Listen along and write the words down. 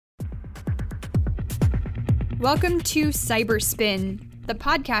Welcome to Cyberspin, the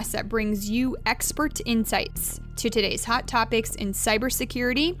podcast that brings you expert insights to today's hot topics in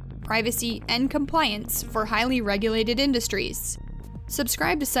cybersecurity, privacy, and compliance for highly regulated industries.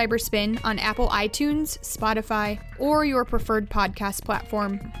 Subscribe to Cyberspin on Apple iTunes, Spotify, or your preferred podcast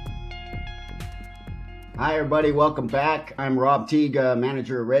platform. Hi, everybody. Welcome back. I'm Rob Teague,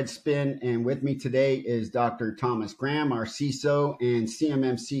 manager of Redspin, and with me today is Dr. Thomas Graham, our CISO and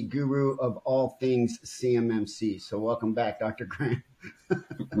CMMC guru of all things CMMC. So welcome back, Dr. Graham.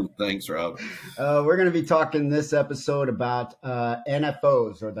 Thanks, Rob. We're going to be talking this episode about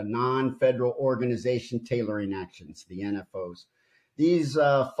NFOs, or the Non-Federal Organization Tailoring Actions, the NFOs. These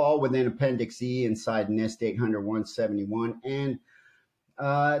fall within Appendix E inside NIST 800-171, and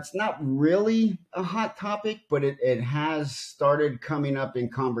it's not really a hot topic, but it has started coming up in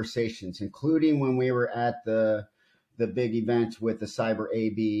conversations, including when we were at the big event with the Cyber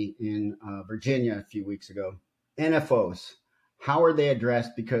AB in Virginia a few weeks ago. NFOs, how are they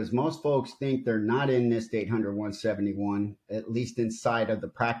addressed? Because most folks think they're not in NIST 800-171, at least inside of the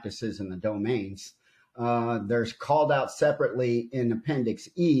practices and the domains. There's called out separately in Appendix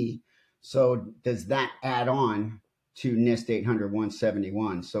E. So does that add on to NIST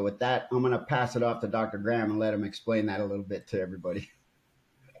 800-171? So with that, I'm going to pass it off to Dr. Graham and let him explain that a little bit to everybody.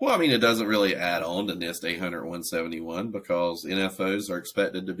 Well, I mean, it doesn't really add on to NIST 800-171 because NFOs are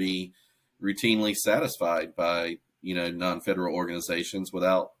expected to be routinely satisfied by, non-federal organizations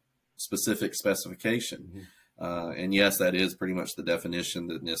without specific specification. Mm-hmm. And yes, that is pretty much the definition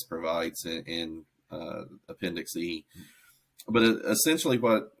that NIST provides in Appendix E. But essentially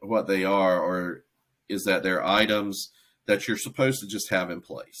what they are is that they're items that you're supposed to just have in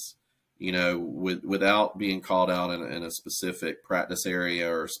place, without being called out in a specific practice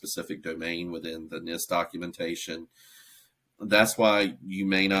area or a specific domain within the NIST documentation. That's why you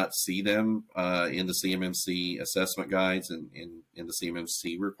may not see them in the CMMC assessment guides and in the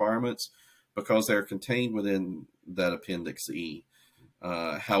CMMC requirements because they're contained within that Appendix E.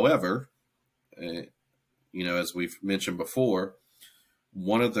 However, as we've mentioned before,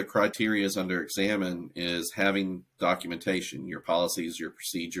 one of the criteria under Examine is having documentation, your policies, your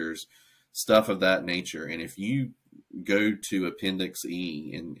procedures, stuff of that nature. And if you go to Appendix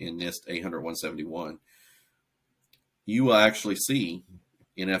E in NIST 800-171, you will actually see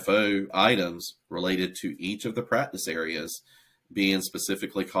NFO items related to each of the practice areas being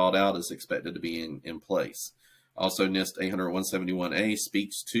specifically called out as expected to be in place. Also, NIST 800-171A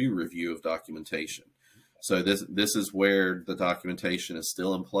speaks to review of documentation. So this is where the documentation is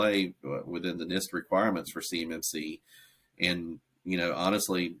still in play within the NIST requirements for CMMC, and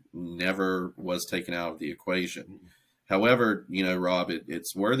honestly never was taken out of the equation. However, Rob,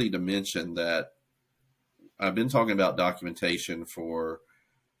 it's worthy to mention that I've been talking about documentation for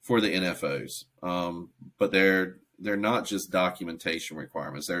the NFOs, but they're not just documentation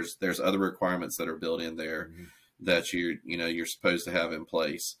requirements. There's other requirements that are built in there that you're supposed to have in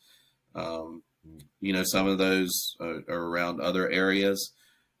place. Some of those are around other areas,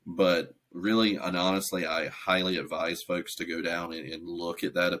 but really and honestly, I highly advise folks to go down and look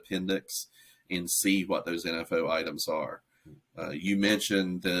at that appendix and see what those NFO items are. You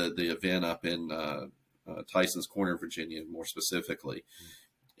mentioned the event up in Tyson's Corner, Virginia, more specifically,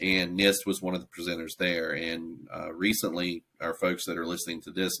 and NIST was one of the presenters there. And recently, our folks that are listening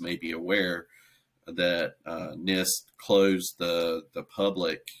to this may be aware that NIST closed the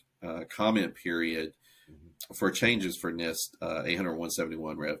public comment period for changes for NIST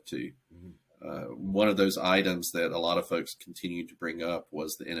 800-171 Rev 2. One of those items that a lot of folks continue to bring up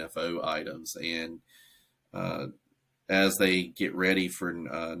was the NFO items. And as they get ready for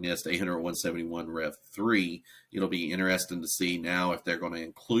NIST 800-171 Rev 3, it'll be interesting to see now if they're going to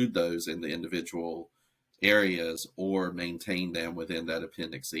include those in the individual areas or maintain them within that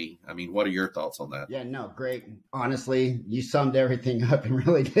Appendix E. I mean, what are your thoughts on that? Yeah, no, great. Honestly, you summed everything up and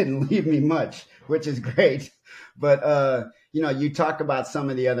really didn't leave me much, which is great. But, you talk about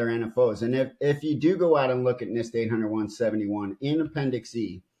some of the other NFOs. And if you do go out and look at NIST 800-171 in Appendix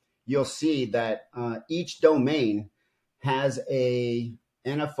E, you'll see that each domain has a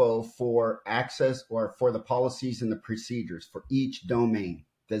NFO for access or for the policies and the procedures for each domain.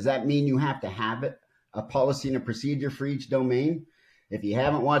 Does that mean you have to have it? A policy and a procedure for each domain? If you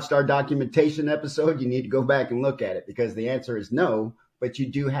haven't watched our documentation episode, you need to go back and look at it because the answer is no, but you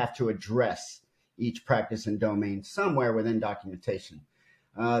do have to address each practice and domain somewhere within documentation.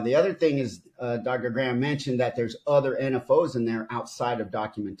 The other thing is Dr. Graham mentioned that there's other NFOs in there outside of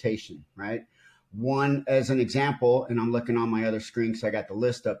documentation, right? One, as an example, and I'm looking on my other screen because I got the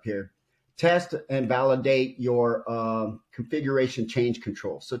list up here, test and validate your configuration change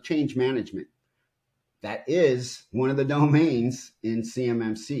control. So change management. that is one of the domains in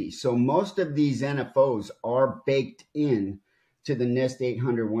CMMC. So most of these NFOs are baked in to the NIST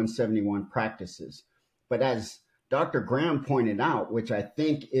 800-171 practices. But as Dr. Graham pointed out, which I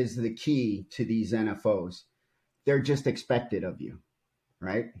think is the key to these NFOs, they're just expected of you,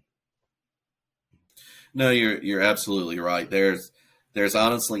 right? No, you're absolutely right. There's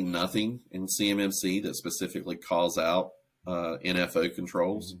honestly nothing in CMMC that specifically calls out NFO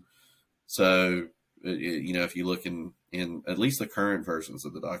controls. Mm-hmm. So, if you look in at least the current versions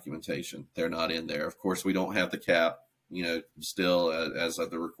of the documentation, they're not in there. Of course, we don't have the cap, still as of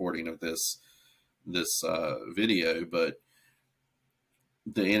the recording of this video. But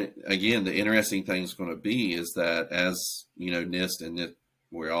the interesting thing is going to be is that as NIST and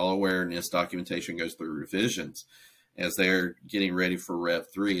we're all aware NIST documentation goes through revisions. As they're getting ready for Rev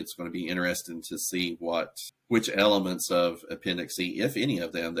 3, it's going to be interesting to see which elements of Appendix E, if any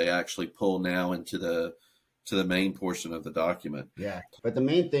of them, they actually pull now into the main portion of the document. Yeah, but the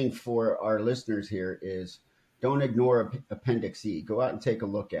main thing for our listeners here is don't ignore Appendix E. Go out and take a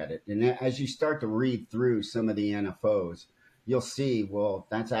look at it. And as you start to read through some of the NFOs, you'll see, well,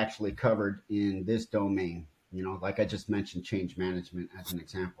 that's actually covered in this domain. Like I just mentioned, change management as an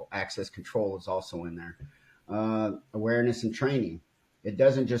example. Access control is also in there. Awareness and training. It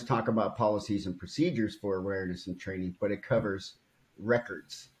doesn't just talk about policies and procedures for awareness and training, but it covers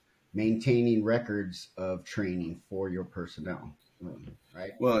records, maintaining records of training for your personnel,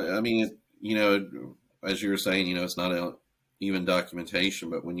 right? Well, I mean, as you were saying, it's not even documentation,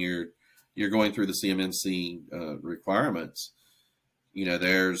 but when you're going through the CMMC requirements,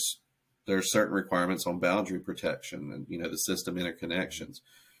 there's certain requirements on boundary protection and, the system interconnections.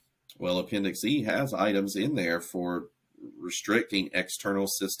 Well, Appendix E has items in there for restricting external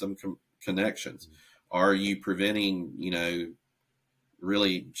system connections. Are you preventing,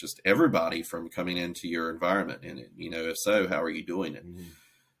 really just everybody from coming into your environment? And, if so, how are you doing it? Mm-hmm.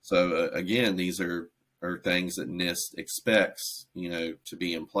 So, again, these are things that NIST expects, to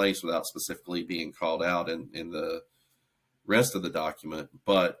be in place without specifically being called out in the rest of the document.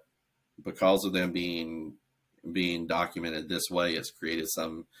 But because of them being documented this way, it's created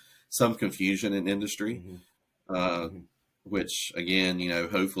some confusion in industry, which again,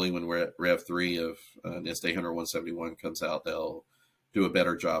 hopefully when we're at Rev 3 of NIST 800-171 comes out, they'll do a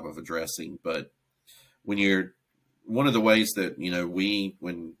better job of addressing. But one of the ways that,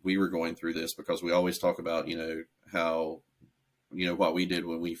 when we were going through this, because we always talk about, how, what we did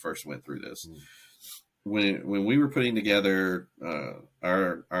when we first went through this, when we were putting together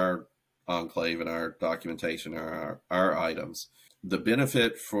our enclave and our documentation, our items, the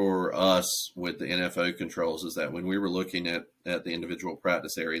benefit for us with the NFO controls is that when we were looking at the individual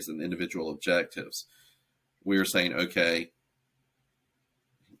practice areas and individual objectives, we were saying, okay,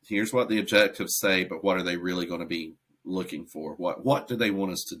 here's what the objectives say, but what are they really going to be looking for? What do they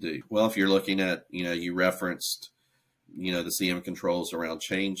want us to do? Well, if you're looking at, you referenced, the CM controls around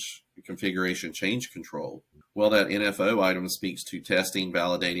configuration change control. Well, that NFO item speaks to testing,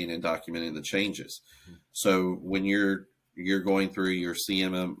 validating, and documenting the changes. So when you're going through your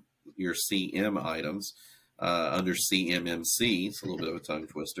CM items under CMMC, it's a little bit of a tongue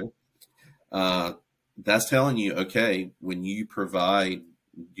twister. That's telling you, okay, when you provide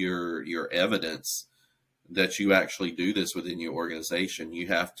your evidence that you actually do this within your organization, you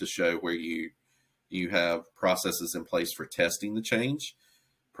have to show where you have processes in place for testing the change,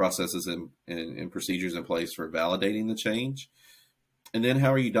 processes and procedures in place for validating the change, and then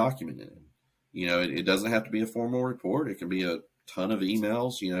how are you documenting it? It doesn't have to be a formal report. It can be a ton of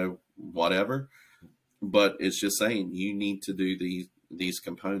emails, whatever. But it's just saying you need to do these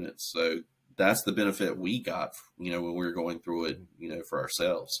components. So that's the benefit we got, when we were going through it, for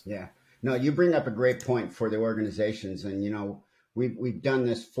ourselves. Yeah. No, you bring up a great point for the organizations. And, we've done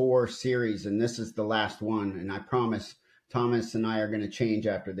this 4 series, and this is the last one. And I promise Thomas and I are going to change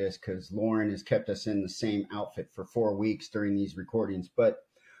after this because Lauren has kept us in the same outfit for 4 weeks during these recordings. But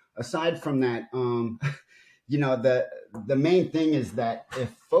aside from that, the main thing is that if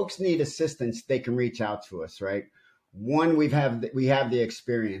folks need assistance, they can reach out to us, right? One, we have the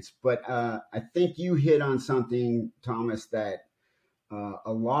experience, but I think you hit on something, Thomas, that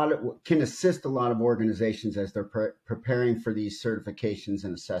can assist a lot of organizations as they're preparing for these certifications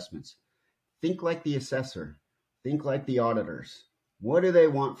and assessments. Think like the assessor. Think like the auditors. What do they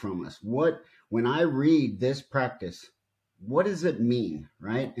want from us? When I read this practice, what does it mean,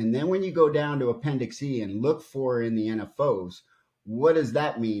 right? And then when you go down to Appendix E and look for in the NFOs, what does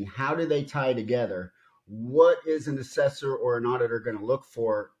that mean? How do they tie together? What is an assessor or an auditor going to look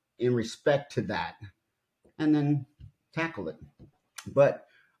for in respect to that? And then tackle it. But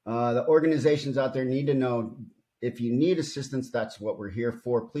The organizations out there need to know, if you need assistance, that's what we're here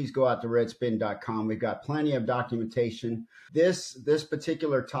for. Please go out to redspin.com. We've got plenty of documentation. This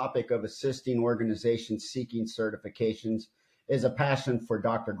particular topic of assisting organizations seeking certifications is a passion for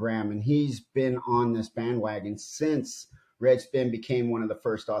Dr. Graham, and he's been on this bandwagon since Redspin became one of the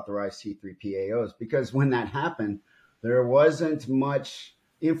first authorized C3 PAOs, because when that happened, there wasn't much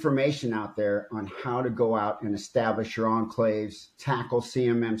information out there on how to go out and establish your enclaves, tackle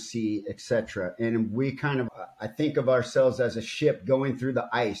CMMC, etc. And we kind of, I think of ourselves as a ship going through the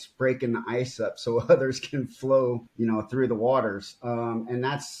ice, breaking the ice up so others can flow, through the waters. And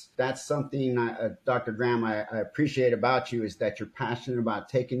that's something, Dr. Graham, I appreciate about you, is that you're passionate about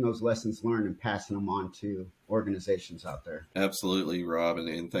taking those lessons learned and passing them on to organizations out there. Absolutely, Rob,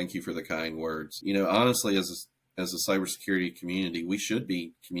 and thank you for the kind words. Honestly, as a cybersecurity community, we should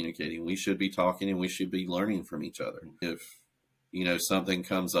be communicating, we should be talking, and we should be learning from each other. If, something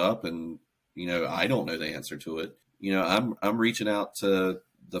comes up and, I don't know the answer to it, I'm reaching out to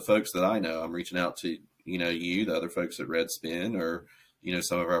the folks that I know. I'm reaching out to, you, the other folks at Redspin, or,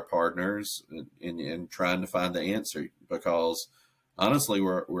 some of our partners, and trying to find the answer, because honestly,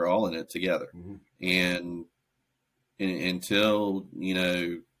 we're all in it together. Mm-hmm. And until,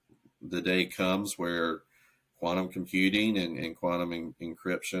 the day comes where quantum computing and quantum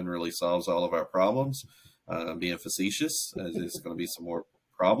encryption really solves all of our problems. I'm being facetious. There's going to be some more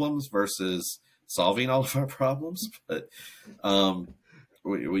problems versus solving all of our problems. But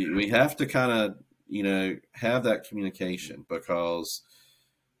we have to kind of, have that communication, because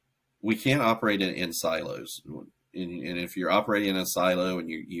we can't operate in silos. And if you're operating in a silo and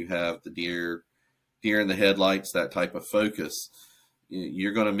you have the deer in the headlights, that type of focus,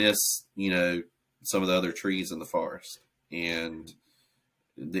 you're going to miss, some of the other trees in the forest. And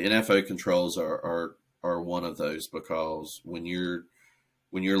the NFO controls are one of those, because when you're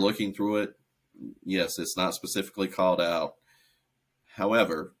looking through it, yes, it's not specifically called out.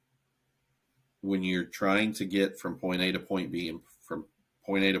 However, when you're trying to get from point A to point B, and from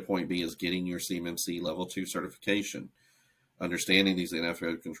point A to point B is getting your CMMC level 2 certification, understanding these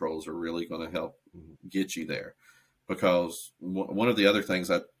NFO controls are really going to help get you there. Because one of the other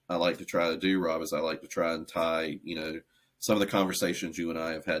things I like to try to do, Rob, is I like to try and tie, some of the conversations you and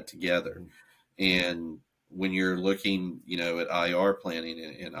I have had together. And when you're looking, at IR planning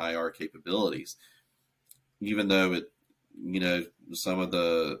and IR capabilities, even though it, some of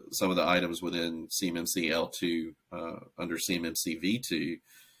the items within CMMC L2 under CMMC V2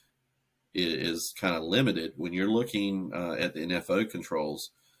 is kind of limited, when you're looking at the NFO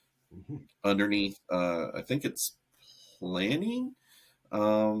controls underneath, I think it's planning.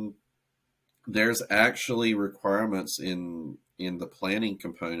 There's actually requirements in the planning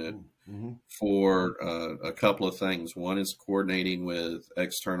component for a couple of things. One is coordinating with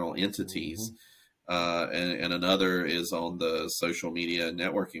external entities, and another is on the social media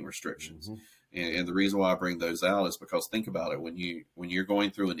networking restrictions. And the reason why I bring those out is because, think about it, when you're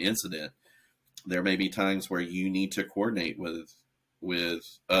going through an incident, there may be times where you need to coordinate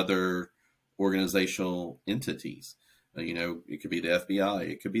with other organizational entities. It could be the FBI,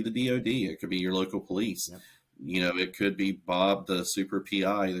 it could be the DOD, it could be your local police. Yep. It could be Bob, the super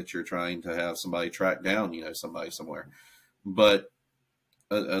PI that you're trying to have somebody track down, somebody somewhere. But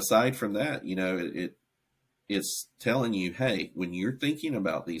aside from that, it's telling you, hey, when you're thinking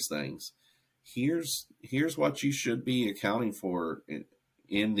about these things, here's what you should be accounting for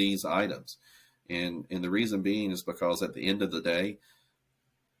in these items. And the reason being is because at the end of the day,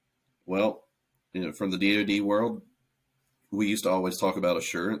 well, from the DOD world, we used to always talk about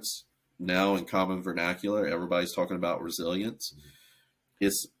assurance. Now in common vernacular, everybody's talking about resilience.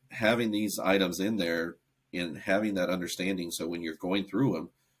 It's having these items in there and having that understanding. So when you're going through them,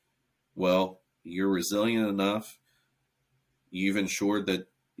 well, you're resilient enough. You've assured that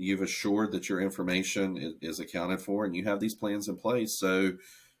your information is accounted for, and you have these plans in place. So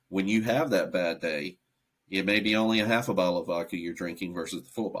when you have that bad day, it may be only a half a bottle of vodka you're drinking versus the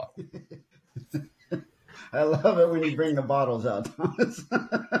full bottle. I love it when you bring the bottles out, Thomas.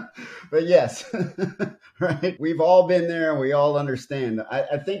 But yes, right. We've all been there and we all understand.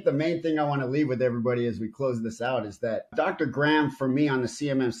 I think the main thing I want to leave with everybody as we close this out is that Dr. Graham, for me on the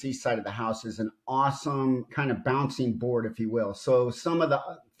CMMC side of the house, is an awesome kind of bouncing board, if you will. So some of the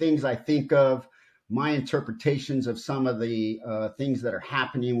things I think of, my interpretations of some of the things that are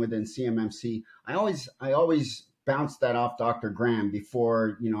happening within CMMC, I always bounce that off Dr. Graham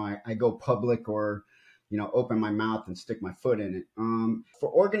before, I go public or, open my mouth and stick my foot in it. For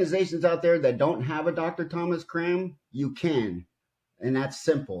organizations out there that don't have a Dr. Thomas Graham, you can. And that's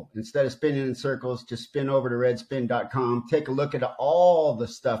simple. Instead of spinning in circles, just spin over to redspin.com. Take a look at all the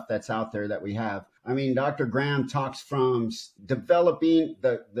stuff that's out there that we have. I mean, Dr. Graham talks from developing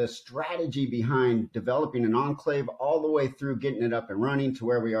the strategy behind developing an enclave all the way through getting it up and running to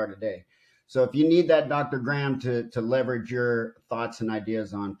where we are today. So if you need that, Dr. Graham, to leverage your thoughts and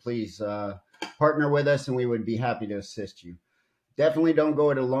ideas on, please partner with us and we would be happy to assist you. Definitely don't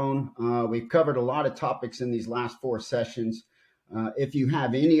go it alone. We've covered a lot of topics in these last 4 sessions. If you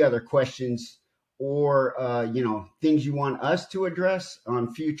have any other questions or, things you want us to address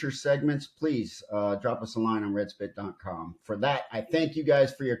on future segments, please drop us a line on redspin.com. For that, I thank you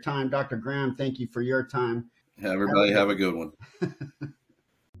guys for your time. Dr. Graham, thank you for your time. Everybody have a good one.